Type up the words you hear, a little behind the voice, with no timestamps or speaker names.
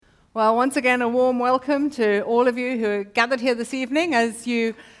Well, once again, a warm welcome to all of you who are gathered here this evening. As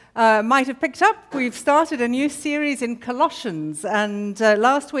you might have picked up, we've started a new series in Colossians. And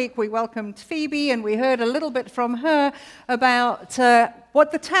last week we welcomed Phoebe, and we heard a little bit from her about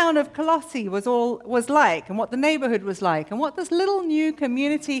what the town of Colossae was like, and what the neighborhood was like, and what this little new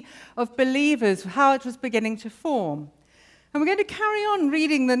community of believers, how it was beginning to form. And we're going to carry on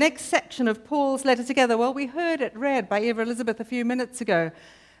reading the next section of Paul's letter together. Well, we heard it read by Eva Elizabeth a few minutes ago.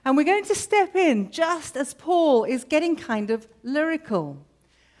 And we're going to step in just as Paul is getting kind of lyrical.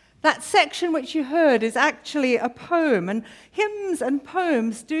 That section which you heard is actually a poem, and hymns and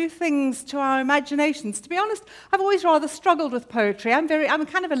poems do things to our imaginations. To be honest, I've always rather struggled with poetry. I'm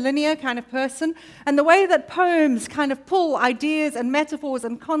kind of a linear kind of person, and the way that poems kind of pull ideas and metaphors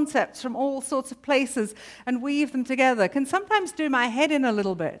and concepts from all sorts of places and weave them together can sometimes do my head in a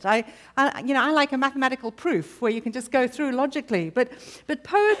little bit. I like a mathematical proof where you can just go through logically, but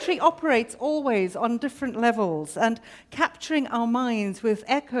poetry operates always on different levels and capturing our minds with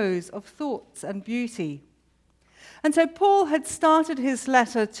echoes of thoughts and beauty. And so Paul had started his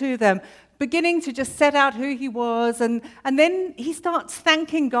letter to them, beginning to just set out who he was, and then he starts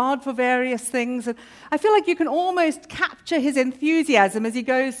thanking God for various things. And I feel like you can almost capture his enthusiasm as he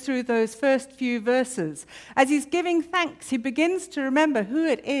goes through those first few verses. As he's giving thanks, he begins to remember who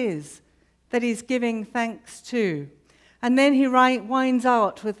it is that he's giving thanks to. And then he winds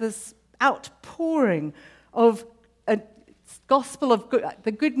out with this outpouring of a gospel of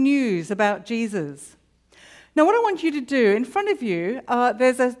the good news about Jesus. Now, what I want you to do, in front of you,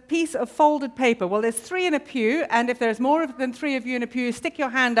 there's a piece of folded paper. Well, there's 3 in a pew, and if there's more than 3 of you in a pew, stick your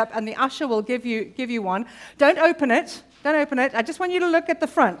hand up, and the usher will give you one. Don't open it. Don't open it. I just want you to look at the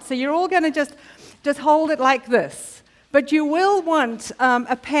front. So you're all going to just hold it like this. But you will want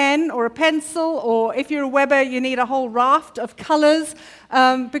a pen or a pencil, or if you're a Weber, you need a whole raft of colors,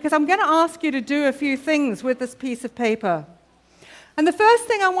 because I'm going to ask you to do a few things with this piece of paper. And the first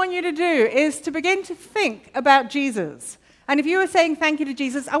thing I want you to do is to begin to think about Jesus. And if you were saying thank you to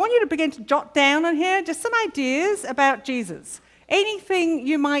Jesus, I want you to begin to jot down on here just some ideas about Jesus. Anything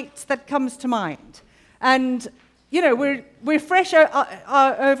that comes to mind. And, we're fresh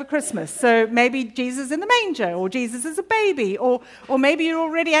over Christmas, so maybe Jesus in the manger, or Jesus as a baby, or maybe you're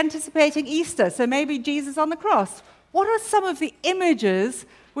already anticipating Easter, so maybe Jesus on the cross. What are some of the images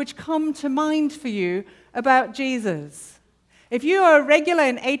which come to mind for you about Jesus? If you are a regular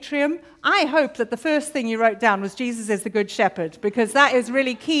in Atrium, I hope that the first thing you wrote down was Jesus is the Good Shepherd, because that is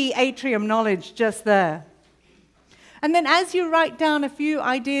really key Atrium knowledge just there. And then as you write down a few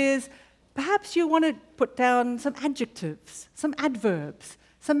ideas, perhaps you want to put down some adjectives, some adverbs,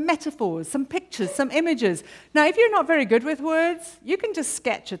 some metaphors, some pictures, some images. Now, if you're not very good with words, you can just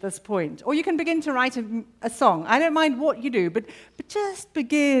sketch at this point, or you can begin to write a song. I don't mind what you do, but just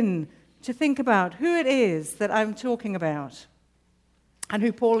begin to think about who it is that I'm talking about. And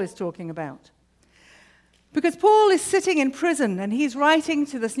who Paul is talking about. Because Paul is sitting in prison and he's writing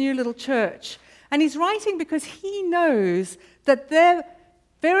to this new little church. And he's writing because he knows that their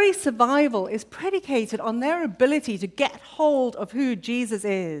very survival is predicated on their ability to get hold of who Jesus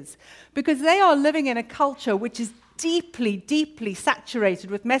is. Because they are living in a culture which is deeply, deeply saturated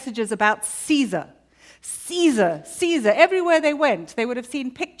with messages about Caesar. Caesar. Everywhere they went, they would have seen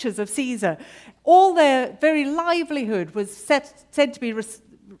pictures of Caesar. All their very livelihood was said to be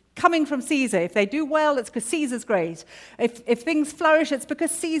coming from Caesar. If they do well, it's because Caesar's great. If things flourish, it's because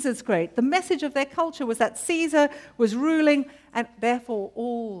Caesar's great. The message of their culture was that Caesar was ruling, and therefore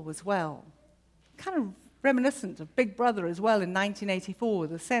all was well. Kind of reminiscent of Big Brother as well in 1984,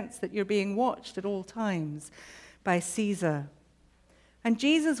 the sense that you're being watched at all times by Caesar. And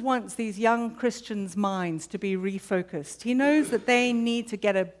Jesus wants these young Christians' minds to be refocused. He knows that they need to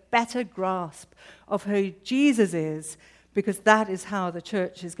get a better grasp of who Jesus is, because that is how the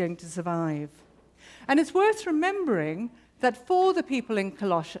church is going to survive. And it's worth remembering that for the people in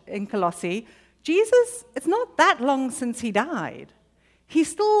Colossae, Jesus, it's not that long since he died.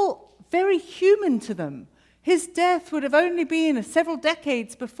 He's still very human to them. His death would have only been several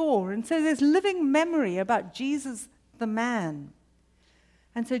decades before, and so there's living memory about Jesus the man.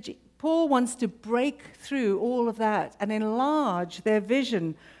 And so Paul wants to break through all of that and enlarge their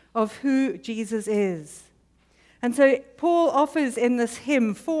vision of who Jesus is. And so Paul offers in this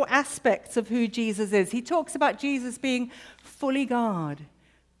hymn 4 aspects of who Jesus is. He talks about Jesus being fully God,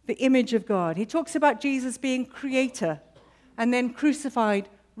 the image of God. He talks about Jesus being creator, and then crucified,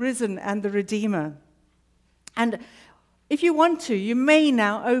 risen, and the Redeemer. And If you want to, you may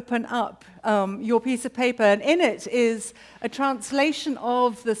now open up your piece of paper, and in it is a translation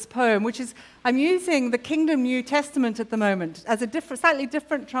of this poem, which is, I'm using the Kingdom New Testament at the moment as a slightly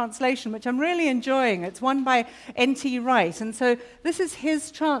different translation, which I'm really enjoying. It's one by N.T. Wright, and so this is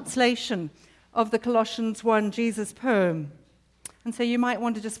his translation of the Colossians 1 Jesus poem. And so you might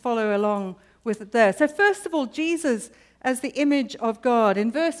want to just follow along with it there. So first of all, Jesus as the image of God.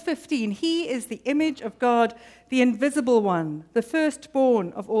 In verse 15, he is the image of God, the invisible one, the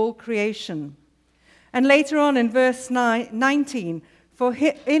firstborn of all creation. And later on in verse 19, for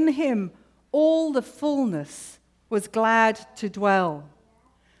in him all the fullness was glad to dwell.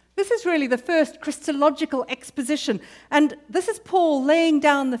 This is really the first Christological exposition. And this is Paul laying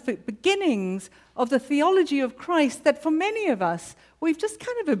down the beginnings of the theology of Christ that for many of us, we've just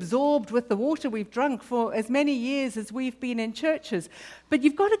kind of absorbed with the water we've drunk for as many years as we've been in churches. But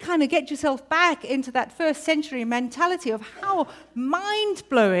you've got to kind of get yourself back into that first century mentality of how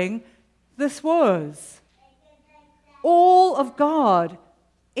mind-blowing this was. All of God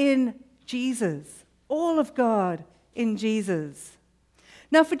in Jesus. All of God in Jesus.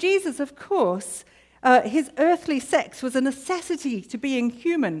 Now for Jesus, of course, his earthly sex was a necessity to being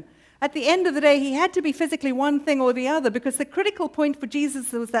human. At the end of the day, he had to be physically one thing or the other, because the critical point for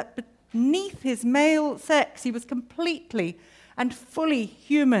Jesus was that beneath his male sex, he was completely and fully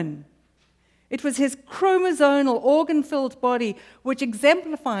human. It was his chromosomal, organ-filled body which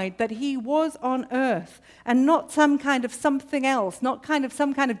exemplified that he was on earth and not some kind of something else, not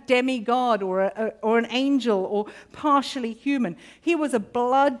some kind of demigod or an angel or partially human. He was a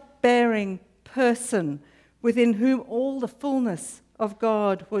blood-bearing person within whom all the fullness of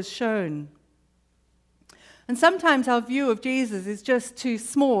God was shown. And sometimes our view of Jesus is just too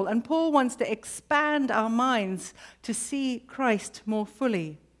small, and Paul wants to expand our minds to see Christ more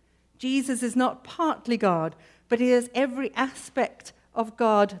fully. Jesus is not partly God, but he has every aspect of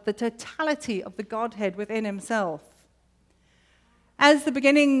God, the totality of the Godhead within himself. As the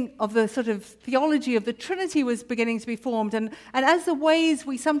beginning of the sort of theology of the Trinity was beginning to be formed, and as the ways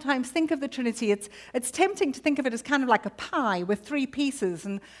we sometimes think of the Trinity, it's tempting to think of it as kind of like a pie with three pieces.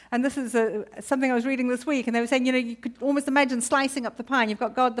 And this is something I was reading this week, and they were saying, you could almost imagine slicing up the pie, and you've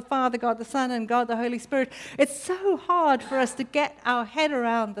got God the Father, God the Son, and God the Holy Spirit. It's so hard for us to get our head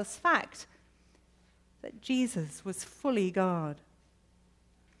around this fact that Jesus was fully God.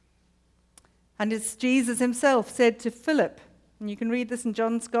 And as Jesus himself said to Philip, and you can read this in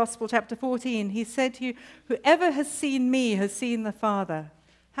John's Gospel, chapter 14. He said to you, whoever has seen me has seen the Father.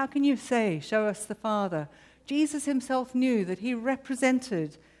 How can you say, show us the Father? Jesus himself knew that he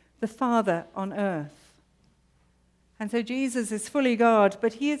represented the Father on earth. And so Jesus is fully God,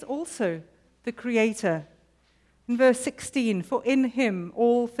 but he is also the Creator. In verse 16, for in him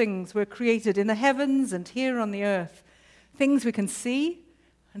all things were created in the heavens and here on the earth. Things we can see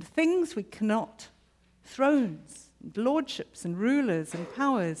and things we cannot. Thrones, lordships and rulers and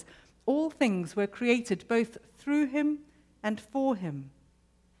powers, all things were created both through him and for him.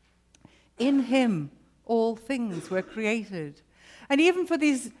 In him all things were created. And even for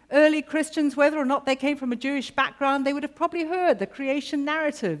these early Christians, whether or not they came from a Jewish background, they would have probably heard the creation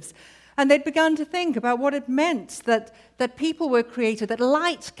narratives. And they'd begun to think about what it meant that people were created, that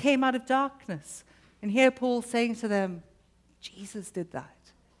light came out of darkness. And here Paul's saying to them, Jesus did that.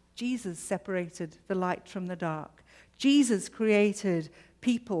 Jesus separated the light from the dark. Jesus created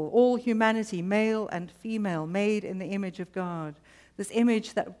people, all humanity, male and female, made in the image of God. This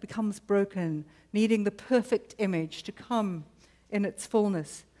image that becomes broken, needing the perfect image to come in its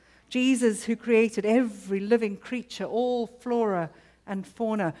fullness. Jesus who created every living creature, all flora and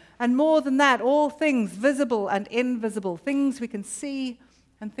fauna. And more than that, all things visible and invisible, things we can see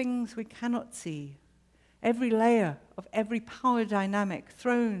and things we cannot see. Every layer of every power dynamic,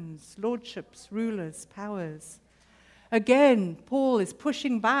 thrones, lordships, rulers, powers. Again, Paul is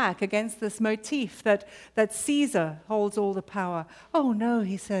pushing back against this motif that Caesar holds all the power. Oh no,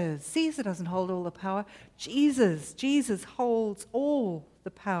 he says, Caesar doesn't hold all the power. Jesus holds all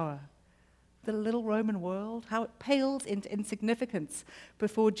the power. The little Roman world, how it pales into insignificance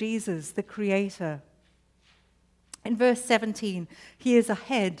before Jesus, the Creator. In verse 17, he is a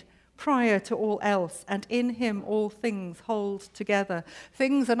head prior to all else, and in him all things hold together.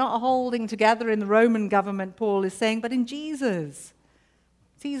 Things are not holding together in the Roman government, Paul is saying, but in Jesus.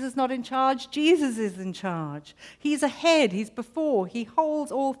 Caesar's not in charge, Jesus is in charge. He's ahead, he's before, he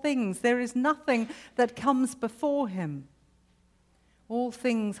holds all things. There is nothing that comes before him. All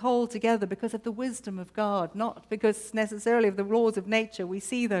things hold together because of the wisdom of God, not because necessarily of the laws of nature. We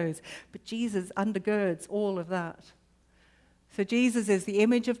see those, but Jesus undergirds all of that. So Jesus is the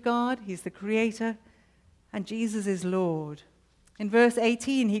image of God, he's the Creator, And Jesus is Lord. In verse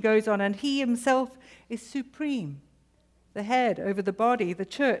 18, he goes on, and he himself is supreme, the head over the body, the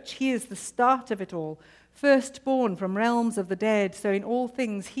church. He is the start of it all, firstborn from realms of the dead, so in all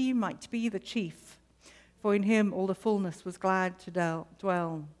things he might be the chief. For in him all the fullness was glad to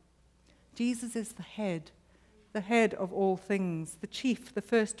dwell. Jesus is the head of all things, the chief, the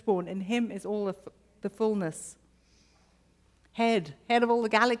firstborn. In him is all the fullness. Head of all the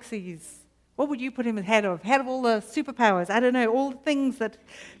galaxies. What would you put him as head of? Head of all the superpowers. I don't know, all the things that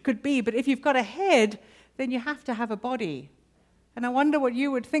could be. But if you've got a head, then you have to have a body. And I wonder what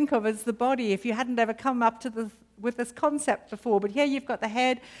you would think of as the body if you hadn't ever come up with this concept before. But here you've got the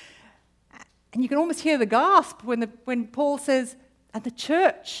head, and you can almost hear the gasp when Paul says, and the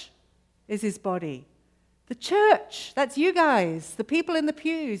church is his body. The church, that's you guys, the people in the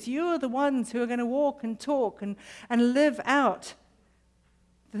pews. You're the ones who are going to walk and talk and live out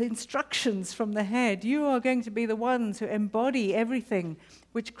the instructions from the head. You are going to be the ones who embody everything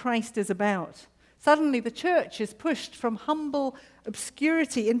which Christ is about. Suddenly the church is pushed from humble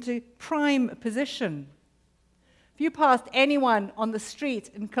obscurity into prime position. If you passed anyone on the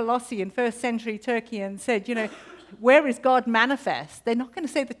street in Colossae in first century Turkey and said, where is God manifest? They're not going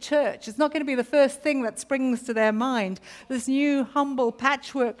to say the church. It's not going to be the first thing that springs to their mind. This new, humble,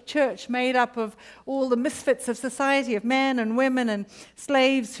 patchwork church made up of all the misfits of society, of men and women and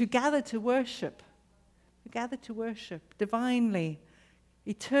slaves who gather to worship. Divinely,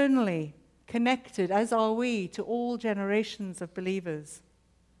 eternally connected, as are we, to all generations of believers.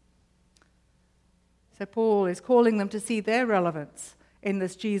 So Paul is calling them to see their relevance in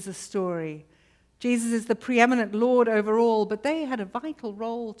this Jesus story. Jesus is the preeminent Lord over all, but they had a vital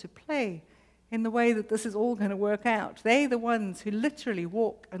role to play in the way that this is all going to work out. They're the ones who literally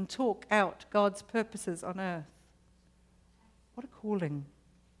walk and talk out God's purposes on earth. What a calling.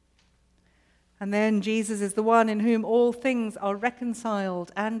 And then Jesus is the one in whom all things are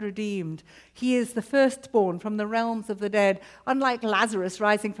reconciled and redeemed. He is the firstborn from the realms of the dead. Unlike Lazarus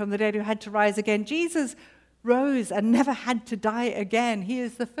rising from the dead who had to rise again, Jesus rose and never had to die again. He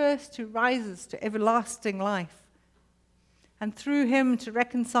is the first who rises to everlasting life. And through him to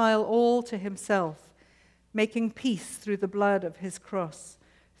reconcile all to himself, making peace through the blood of his cross.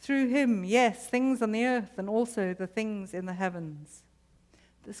 Through him, yes, things on the earth and also the things in the heavens.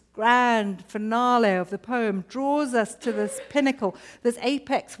 This grand finale of the poem draws us to this pinnacle, this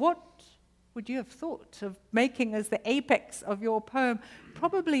apex. What would you have thought of making as the apex of your poem?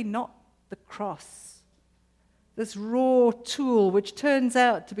 Probably not the cross. This raw tool which turns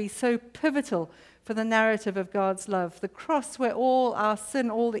out to be so pivotal for the narrative of God's love. The cross where all our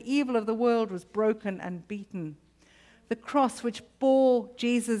sin, all the evil of the world was broken and beaten. The cross which bore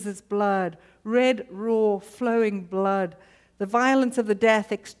Jesus' blood, red, raw, flowing blood. The violence of the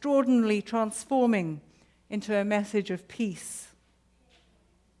death extraordinarily transforming into a message of peace.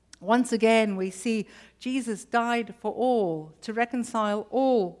 Once again, we see Jesus died for all, to reconcile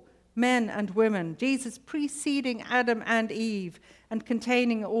all men and women. Jesus preceding Adam and Eve and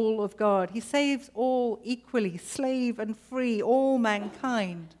containing all of God. He saves all equally, slave and free, all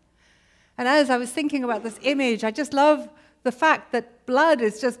mankind. And as I was thinking about this image, I just love the fact that blood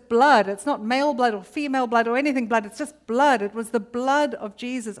is just blood. It's not male blood or female blood or anything blood. It's just blood. It was the blood of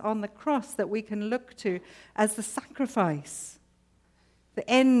Jesus on the cross that we can look to as the sacrifice, the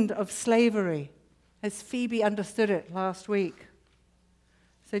end of slavery, as Phoebe understood it last week.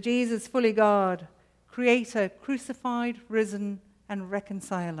 So Jesus, fully God, creator, crucified, risen, and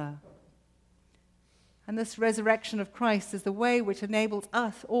reconciler. And this resurrection of Christ is the way which enables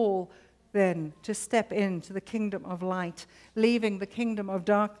us all then to step into the kingdom of light, leaving the kingdom of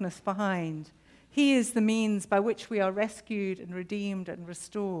darkness behind. He is the means by which we are rescued and redeemed and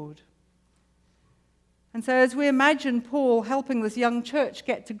restored. And so as we imagine Paul helping this young church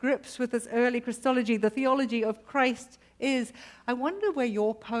get to grips with this early Christology, the theology of Christ is, I wonder where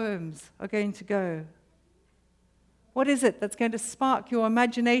your poems are going to go. What is it that's going to spark your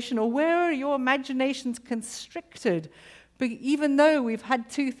imagination, or where are your imaginations constricted? But even though we've had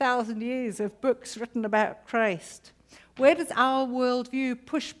 2,000 years of books written about Christ, where does our worldview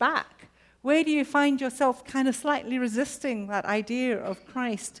push back? Where do you find yourself kind of slightly resisting that idea of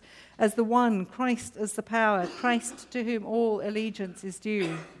Christ as the one, Christ as the power, Christ to whom all allegiance is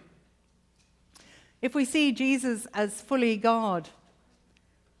due? If we see Jesus as fully God,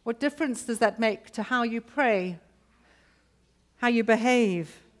 what difference does that make to how you pray, how you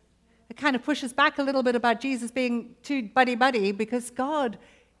behave? It kind of pushes back a little bit about Jesus being too buddy-buddy, because God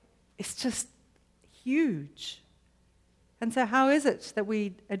is just huge. And so how is it that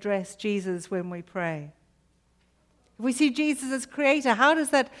we address Jesus when we pray? If we see Jesus as creator, how does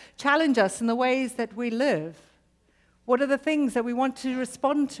that challenge us in the ways that we live? What are the things that we want to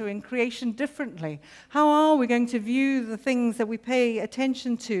respond to in creation differently? How are we going to view the things that we pay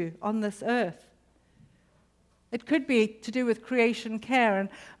attention to on this earth? It could be to do with creation care. And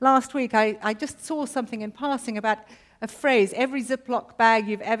last week, I just saw something in passing about a phrase, every Ziploc bag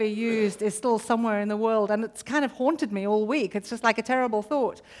you've ever used is still somewhere in the world. And it's kind of haunted me all week. It's just like a terrible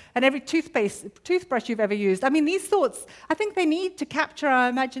thought. And every toothbrush you've ever used. I mean, these thoughts, I think they need to capture our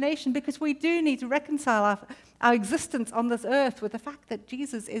imagination because we do need to reconcile our existence on this earth with the fact that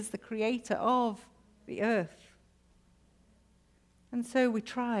Jesus is the creator of the earth. And so we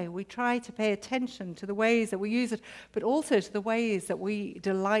try to pay attention to the ways that we use it, but also to the ways that we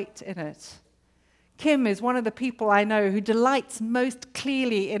delight in it. Kim is one of the people I know who delights most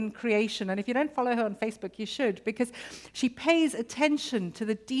clearly in creation. And if you don't follow her on Facebook, you should, because she pays attention to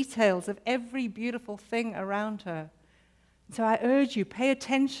the details of every beautiful thing around her. So I urge you, pay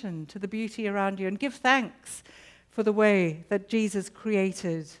attention to the beauty around you and give thanks for the way that Jesus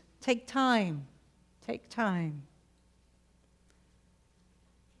created. Take time. Take time.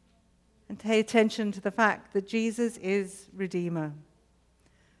 And pay attention to the fact that Jesus is Redeemer.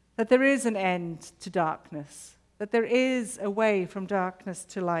 That there is an end to darkness. That there is a way from darkness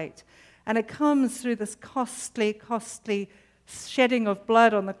to light. And it comes through this costly, costly shedding of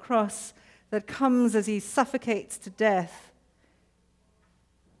blood on the cross that comes as he suffocates to death.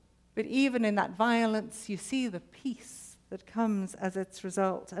 But even in that violence, you see the peace that comes as its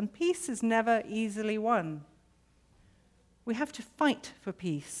result. And peace is never easily won. We have to fight for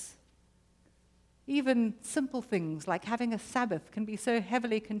peace. Even simple things like having a Sabbath can be so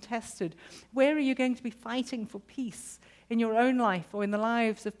heavily contested. Where are you going to be fighting for peace in your own life or in the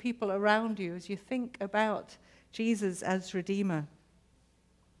lives of people around you as you think about Jesus as Redeemer?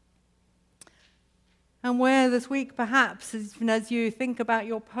 And where this week, perhaps, as you think about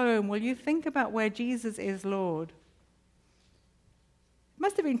your poem, will you think about where Jesus is Lord? It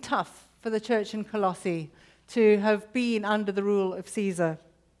must have been tough for the church in Colossae to have been under the rule of Caesar.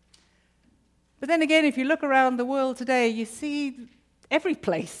 But then again, if you look around the world today, you see every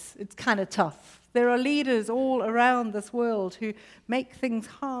place it's kind of tough. There are leaders all around this world who make things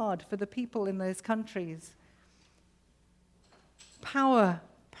hard for the people in those countries. Power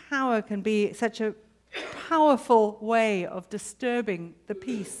can be such a powerful way of disturbing the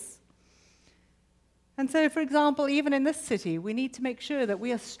peace. And so, for example, even in this city, we need to make sure that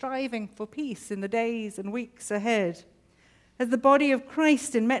we are striving for peace in the days and weeks ahead. As the body of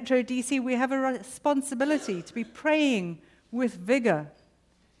Christ in Metro DC, we have a responsibility to be praying with vigor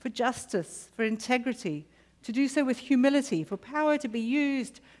for justice, for integrity, to do so with humility, for power to be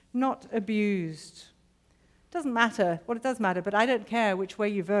used, not abused. It doesn't matter, well, it does matter, but I don't care which way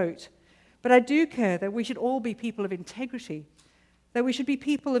you vote. But I do care that we should all be people of integrity, that we should be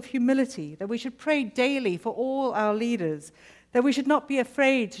people of humility, that we should pray daily for all our leaders, that we should not be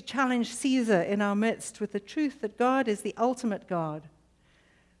afraid to challenge Caesar in our midst with the truth that God is the ultimate God,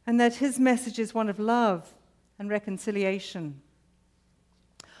 and that his message is one of love and reconciliation.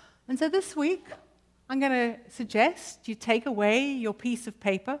 And so this week, I'm going to suggest you take away your piece of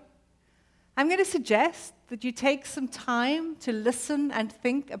paper. I'm going to suggest that you take some time to listen and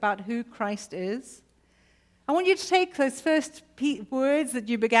think about who Christ is. I want you to take those first words that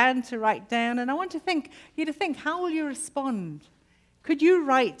you began to write down, and I want you to think, how will you respond? Could you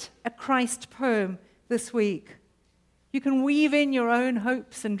write a Christ poem this week? You can weave in your own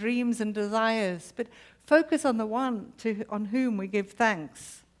hopes and dreams and desires, but focus on the one on whom we give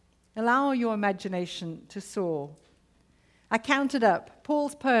thanks. Allow your imagination to soar. I counted up.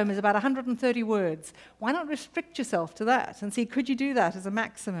 Paul's poem is about 130 words. Why not restrict yourself to that and see, could you do that as a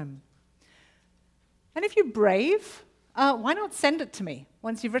maximum? And if you're brave, why not send it to me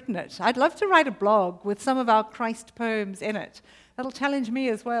once you've written it? I'd love to write a blog with some of our Christ poems in it. That'll challenge me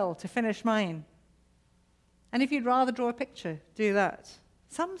as well to finish mine. And if you'd rather draw a picture, do that.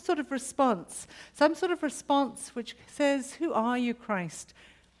 Some sort of response which says, who are you, Christ?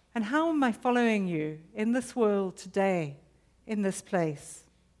 And how am I following you in this world today, in this place?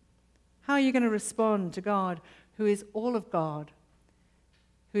 How are you going to respond to God, who is all of God,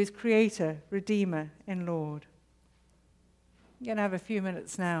 who is Creator, Redeemer, and Lord? You're going to have a few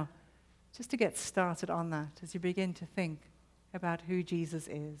minutes now just to get started on that as you begin to think about who Jesus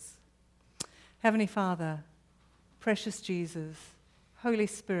is. Heavenly Father, precious Jesus, Holy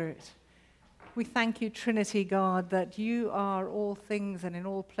Spirit, we thank you, Trinity God, that you are all things and in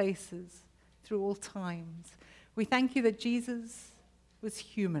all places, through all times. We thank you that Jesus was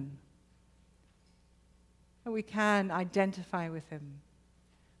human, that we can identify with him.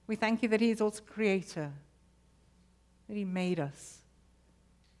 We thank you that he is also creator, that he made us.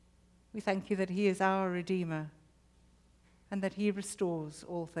 We thank you that he is our Redeemer and that he restores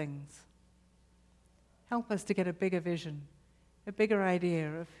all things. Help us to get a bigger vision, a bigger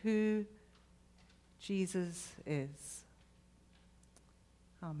idea of who Jesus is.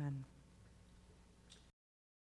 Amen.